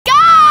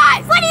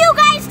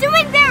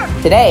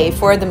Today,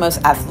 4 of the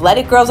most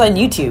athletic girls on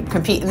YouTube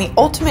compete in the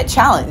ultimate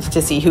challenge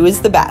to see who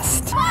is the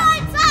best.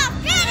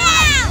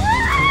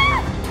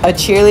 A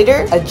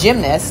cheerleader, a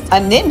gymnast,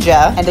 a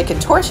ninja, and a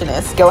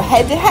contortionist go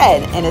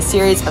head-to-head in a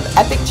series of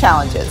epic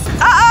challenges.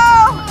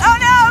 Uh-oh! Oh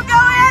no! Go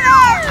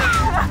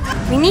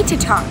Anna! We need to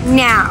talk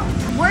now.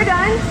 We're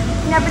done.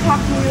 Never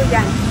talk to you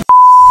again.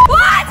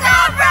 What's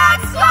up, Rock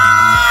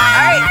Squad?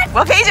 Alright,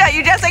 well Paige,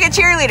 you're just like a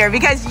cheerleader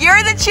because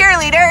you're the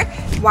cheerleader.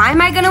 Why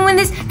am I gonna win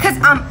this? Because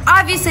I'm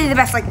obviously the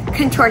best, like,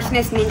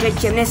 contortionist, ninja,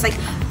 gymnast, like,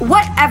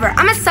 whatever.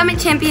 I'm a summit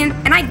champion,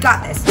 and I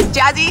got this.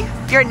 Jazzy,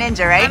 you're a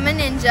ninja, right? I'm a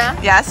ninja.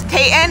 Yes.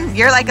 Peyton,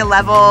 you're like a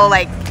level,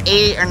 like,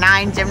 8 or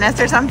 9 gymnast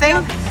or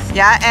something.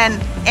 Yeah, and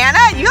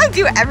Anna, you like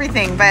do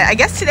everything, but I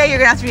guess today you're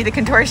gonna have to be the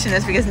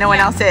contortionist because no one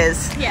else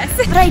is. Yes.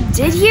 But I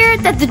did hear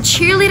that the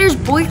cheerleader's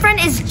boyfriend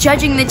is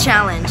judging the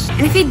challenge.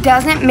 And if he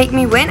doesn't make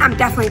me win, I'm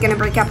definitely gonna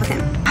break up with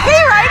him.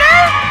 Hey,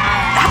 Ryder!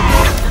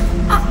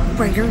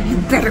 Ryder, you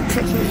better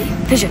pick me.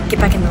 Fisher, get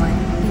back in the line.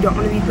 You don't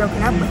want to be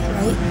broken up with,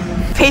 right?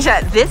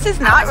 Peja, this is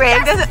not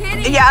rigged.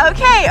 Yeah,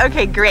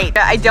 okay, great.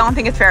 I don't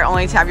think it's fair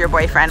only to have your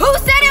boyfriend. Who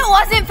said it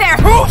wasn't fair?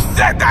 Who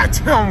said that?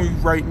 Tell me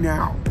right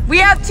now. We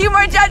have 2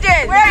 more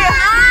judges. Where are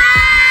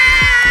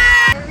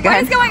you?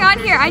 What is going on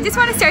here? I just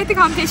want to start the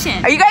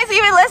competition. Are you guys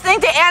even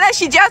listening to Anna?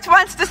 She just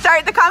wants to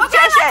start the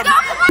competition. Okay,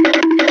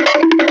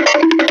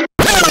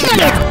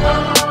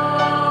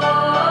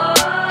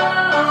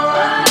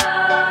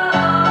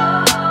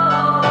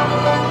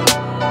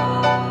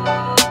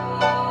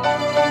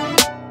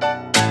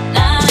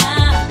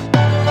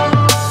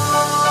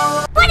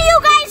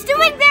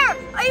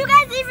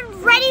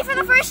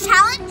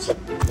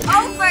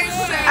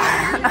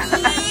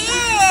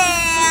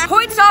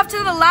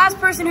 to the last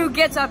person who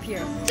gets up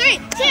here. 3, 2,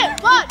 1.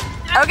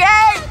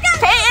 Okay,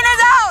 Peyton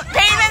is out.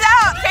 Peyton is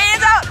out. Peyton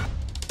is out.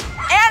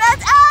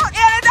 Anna's out.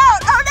 Anna's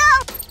out. Oh no.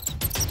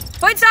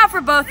 Points off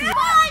for both of you.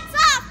 Points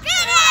off.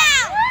 Get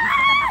out.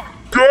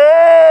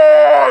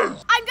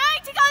 Guys! I'm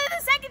going to go to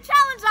the second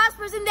challenge. Last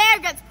person there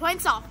gets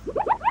points off.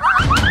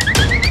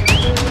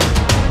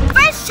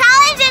 First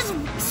challenge is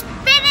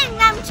spinning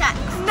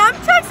nunchucks.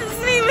 Nunchucks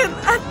isn't even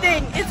a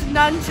thing. It's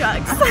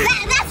nunchucks.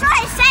 That's what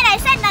I said. I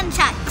said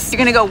nunchucks. You're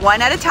gonna go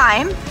 1 at a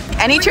time.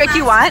 Any trick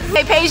you want.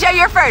 Hey, Peja,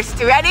 you're first.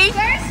 You ready?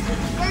 First,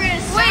 we're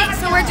gonna wait,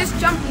 so we're just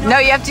jumping. No,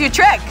 you have to do a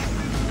trick.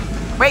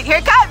 Wait, here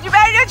it comes. You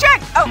better do a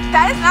trick. Oh,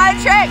 that is not a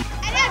trick.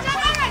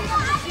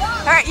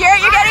 All right, you're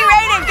getting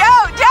ready. Go,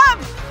 jump.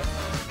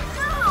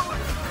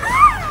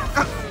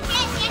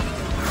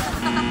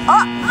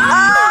 Oh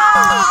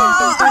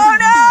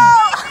no!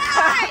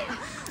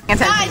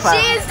 Guys,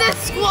 she is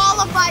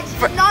disqualified. She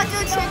did not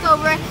do a trick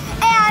over,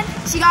 and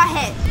she got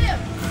hit.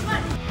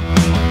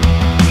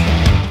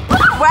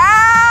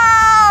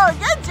 Wow!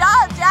 Good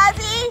job,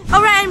 Jazzy!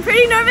 Alright, I'm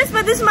pretty nervous,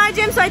 but this is my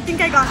gym, so I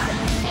think I got it.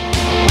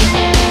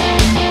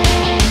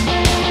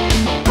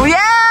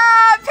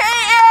 Yeah!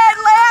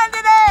 Peyton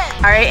landed it!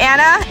 Alright,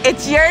 Anna,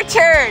 it's your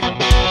turn.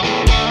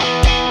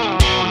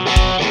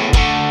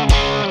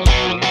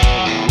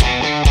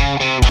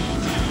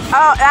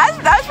 Oh, that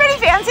was pretty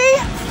fancy.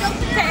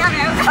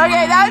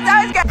 Okay,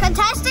 that was good.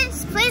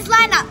 Contestants, please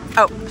line up.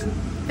 Oh,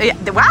 yeah,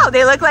 wow,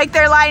 they look like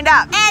they're lined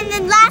up. And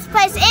then last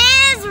place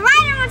is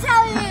Ryder will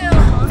tell you.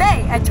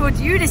 Hey, I told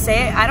you to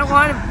say it. I don't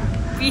want to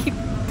be.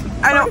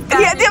 I don't.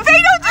 Yeah, they don't do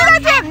that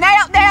to him.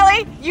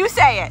 Naily, you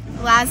say it.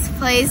 Last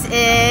place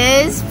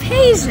is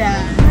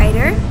Peja.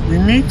 Ryder, We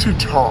need to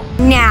talk.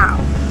 now.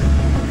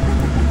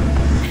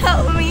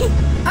 Help me.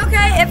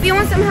 Okay, if you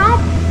want some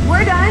help,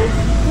 we're done.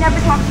 Never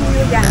talk to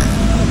you again.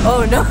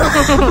 Oh no,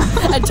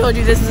 I told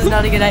you this is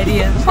not a good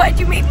idea. Why'd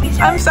you make me do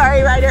I'm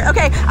sorry, Ryder.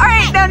 Okay, all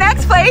right, now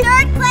next place.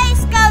 Third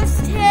place goes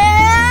to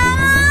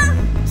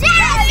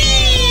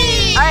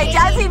Jazzy. All right,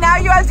 Jazzy, now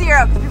you have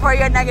 0 because before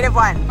you had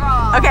 -1.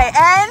 Okay,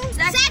 and?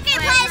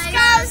 Second place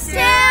goes to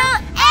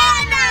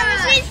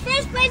Anna.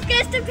 First place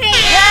goes to Paige.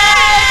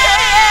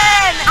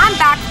 Yay! I'm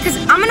back because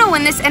I'm gonna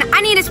win this and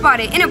I need a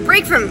spot in a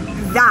break from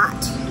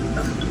that.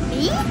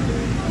 Me?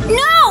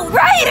 No,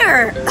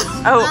 Ryder!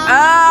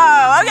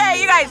 Oh, okay,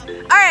 you guys.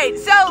 All right,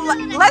 so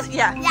let's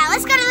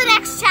go to the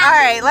next challenge. All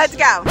right, let's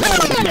go.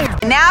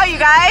 Now, you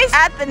guys,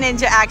 at the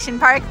Ninja Action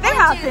Park, they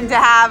happen to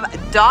have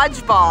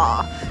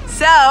dodgeball.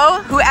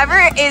 So,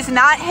 whoever is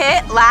not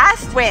hit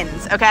last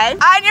wins, okay?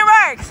 On your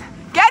marks,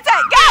 get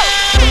set, go!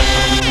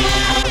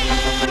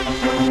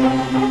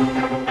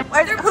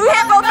 Who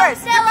hit both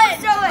first?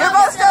 You're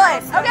both still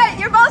in. Okay,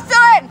 you're both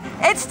still in.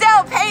 It's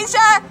still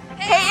Peja,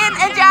 Peyton,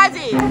 and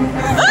Jazzy.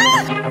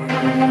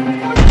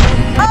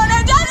 Oh no,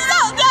 Jazzy's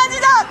out!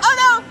 Jazzy's out! Oh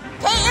no!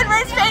 Peyton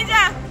versus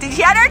Peja. Did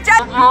she have her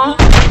judge? Oh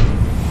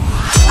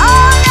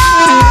no!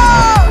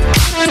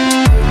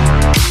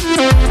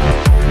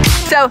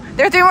 So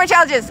there are 3 more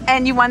challenges,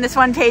 and you won this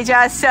one,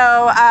 Peja.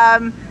 So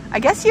I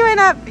guess you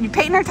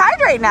Peyton are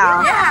tied right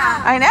now.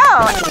 Yeah. I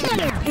know.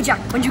 Hey Jack,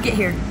 when'd you get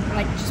here?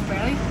 Like, just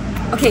barely?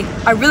 Okay,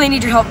 I really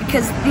need your help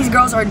because these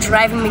girls are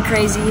driving me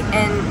crazy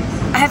and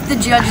I have to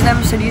judge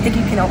them, so do you think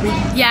you can help me?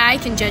 Yeah, I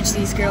can judge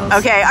these girls.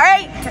 Okay, all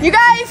right. You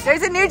guys,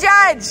 there's a new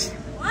judge.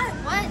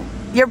 What?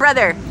 Your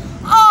brother.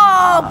 Oh!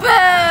 Oh, boo!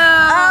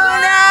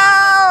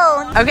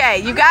 Oh no! Okay,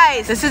 you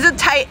guys, this is a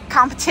tight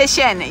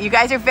competition. You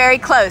guys are very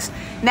close.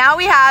 Now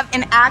we have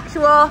an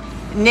actual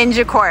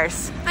ninja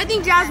course. I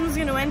think Jasmine's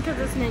gonna win because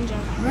it's ninja.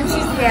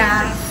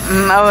 Yeah.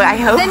 Oh, I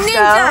hope The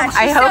ninja, so.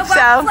 I she's hope so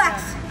so.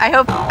 flex. I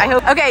hope.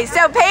 Okay,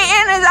 so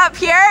Peyton is up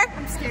here.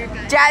 I'm scared,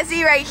 guys.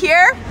 Jazzy right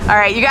here. All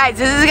right, you guys,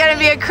 this is gonna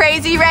be a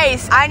crazy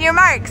race. On your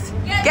marks,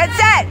 get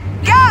set,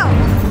 go!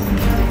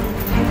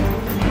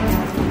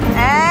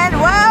 And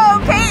whoa,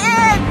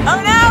 Peyton! Oh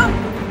no!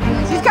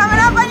 She's coming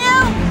up on you!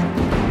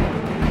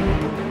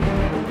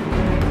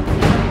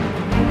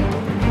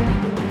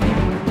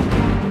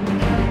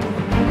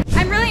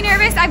 I'm really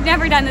nervous. I've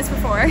never done this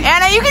before.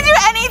 Anna, you can do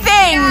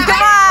anything!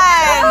 Come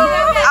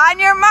on! On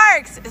your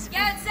marks!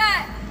 Get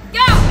set,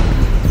 go!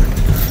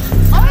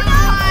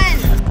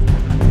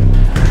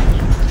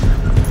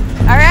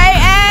 All right,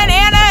 and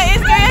Anna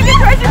is doing a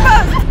compression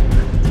pose.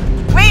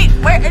 Wait,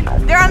 where?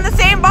 They're on the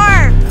same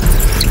bar.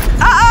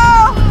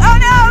 Uh-oh! Oh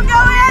no, go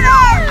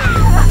Anna!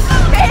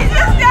 Pace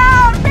is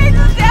down, pace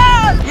is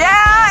down!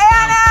 Yeah,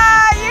 Anna,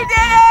 you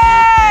did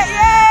it!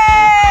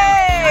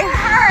 Yay!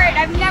 Hard.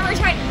 I've never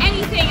tried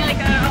anything like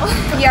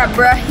that. Yeah,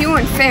 bruh, you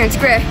weren't fair and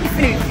square.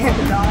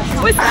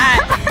 What's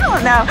that? I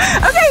don't know.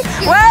 Okay,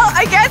 well,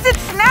 I guess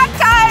it's snack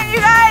time, you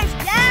guys.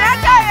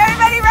 Snack time,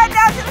 everybody run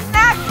down to the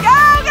snacks. Go,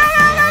 go,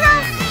 go, go, go.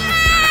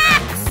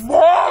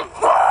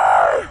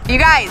 You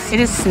guys, it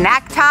is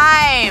snack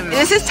time.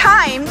 This is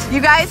timed.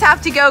 You guys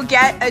have to go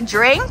get a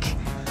drink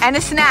and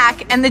a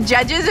snack, and the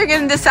judges are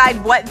gonna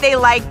decide what they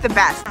like the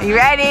best. Are you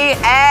ready?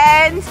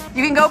 And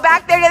you can go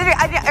back there to the drink.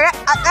 Go,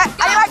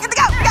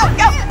 go,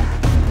 go.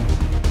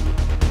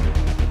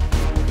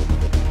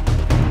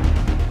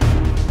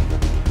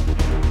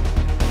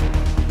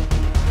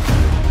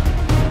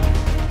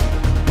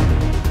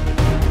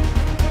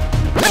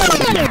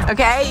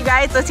 Okay, you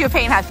guys, let's see what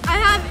Peyton has. I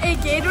have a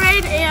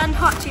Gatorade and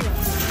hot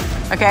Cheetos.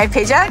 Okay,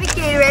 Peja?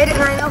 Gatorade,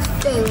 and I know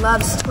Faye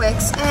loves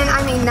Twix, and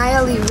I mean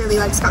Nayeli really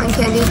likes cotton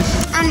candy,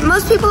 and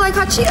most people like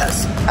hot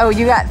Cheetos. Oh,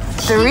 you got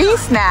 3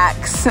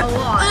 snacks.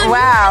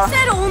 Wow. I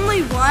said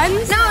only one.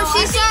 No,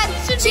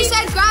 she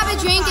said grab a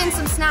drink and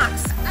some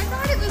snacks. I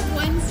thought it was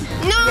one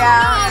snack. No,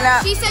 Yeah,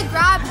 no. she said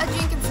grab a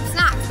drink and some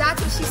snacks.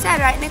 That's what she said,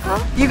 right, Nicole?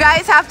 You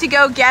guys have to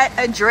go get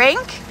a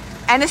drink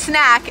and a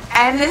snack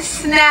and a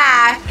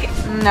snack.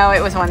 No,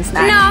 it was one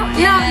snack. No,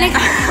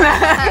 Nicole.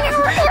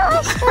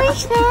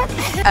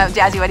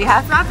 Jazzy, what do you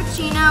have?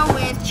 Frappuccino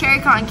with cherry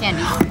cotton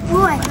candy.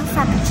 Ooh, I love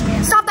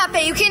Frappuccino. Stop that,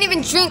 Faye. You can't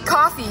even drink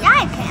coffee. Yeah,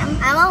 I can.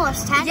 I'm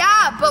almost 10.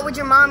 Yeah, but would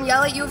your mom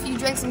yell at you if you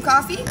drank some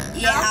coffee?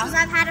 Yeah. Because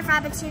I've had a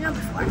Frappuccino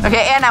before.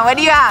 Okay, Anna, what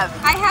do you have?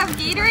 I have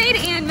Gatorade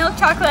and milk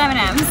chocolate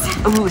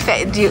M&Ms. Ooh, is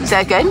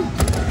that good?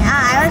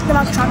 Yeah, I like the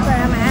milk chocolate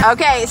M&Ms.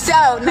 Okay,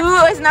 so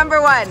who is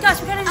number 1?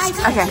 Gosh, we gotta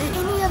decide. Okay.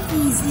 Any of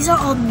these are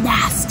all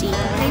nasty.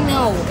 I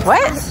know.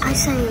 What? I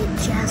say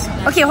Jazzy.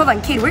 Okay, hold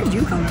on. Kate, where did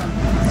you come from?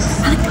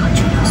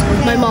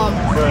 My mom.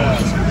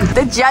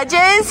 The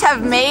judges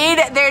have made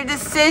their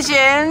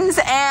decisions,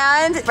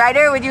 and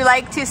Ryder, would you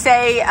like to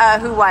say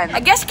who won? I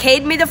guess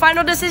Cade made the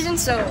final decision,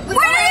 so. Where did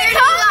he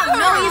come from?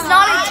 No, he's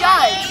not a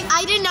judge.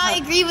 I did not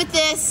agree with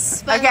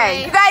this.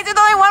 Okay, you guys, there's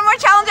only one more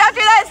challenge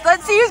after this.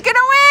 Let's see who's gonna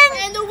win.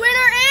 And the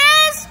winner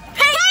is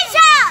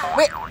Peja!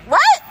 Wait,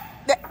 what?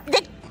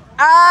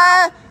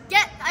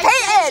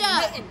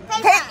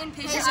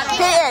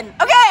 Peyton.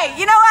 Okay,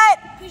 you know what?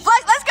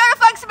 Let's go to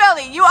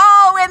flexibility. You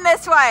all win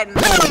this one.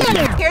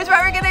 Here's what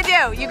we're gonna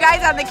do. You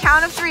guys, on the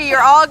count of 3,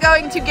 you're all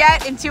going to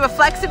get into a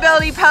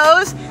flexibility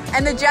pose,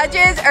 and the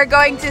judges are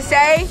going to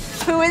say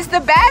who is the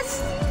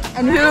best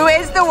and who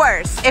is the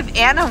worst. If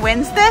Anna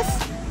wins this,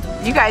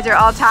 you guys are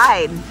all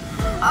tied.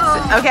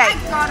 Oh, Okay. I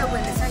gotta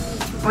win this. I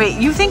need to. Wait,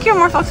 you think you're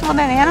more flexible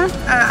than Anna?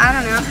 I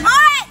don't know.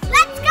 Alright,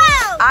 let's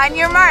go! On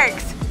your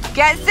marks,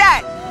 get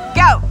set,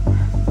 go.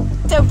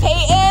 So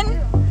Peyton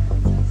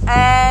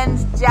and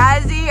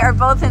Jazzy are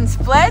both in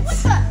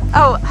splits.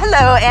 Oh,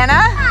 hello, Anna.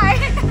 Hi.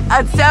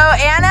 So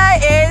Anna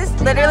is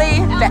literally.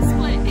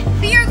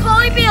 But You're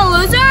calling me a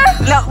loser?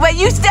 No, but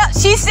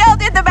she still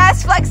did the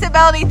best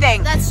flexibility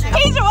thing. That's true.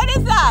 Peja, what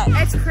is that?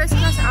 It's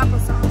crisscross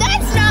applesauce.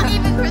 That's not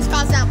even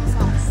crisscross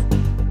applesauce.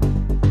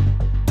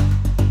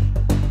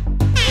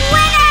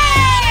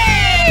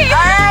 Winning!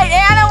 All right,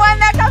 Anna won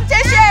that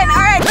competition.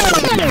 All right.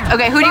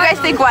 Okay, who do you guys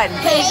think won?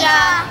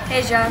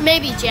 Asia.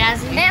 Maybe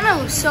Jazzy.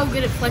 Anna was so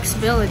good at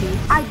flexibility.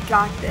 I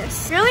got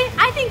this. Really?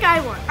 I think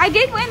I won. I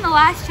did win the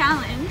last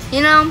challenge.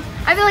 You know,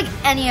 I feel like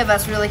any of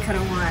us really could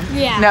have won.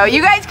 Yeah. No,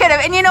 you guys could have.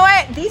 And you know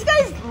what? These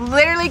guys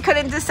literally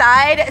couldn't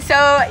decide. So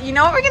you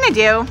know what we're gonna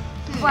do?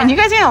 And you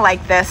guys are gonna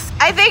like this.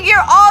 I think you're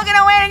all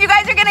gonna win, and you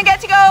guys are gonna get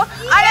to go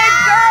on a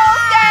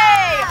girls'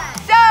 day.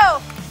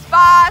 So,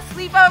 spa,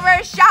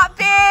 sleepover,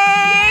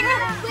 shopping.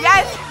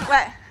 Yes.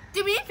 What?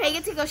 Do me and Faye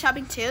get to go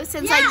shopping too?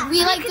 Since we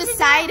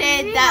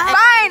decided that.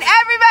 Fine,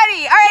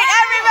 everybody. All right,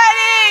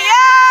 everybody.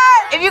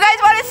 Yeah. If you guys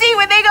want to see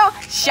when they go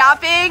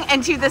shopping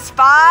and to the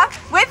spa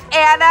with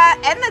Anna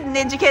and the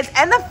Ninja Kids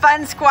and the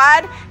Fun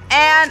Squad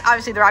and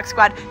obviously the Rock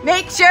Squad,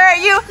 make sure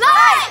you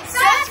like,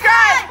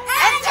 subscribe,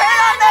 and turn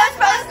on those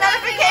post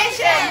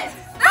notifications.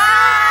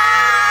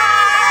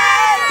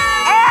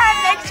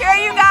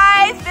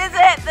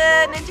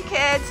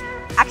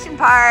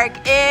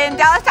 Park in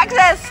Dallas,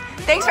 Texas.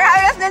 Thanks for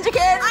having us, Ninja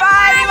Kids.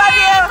 Bye.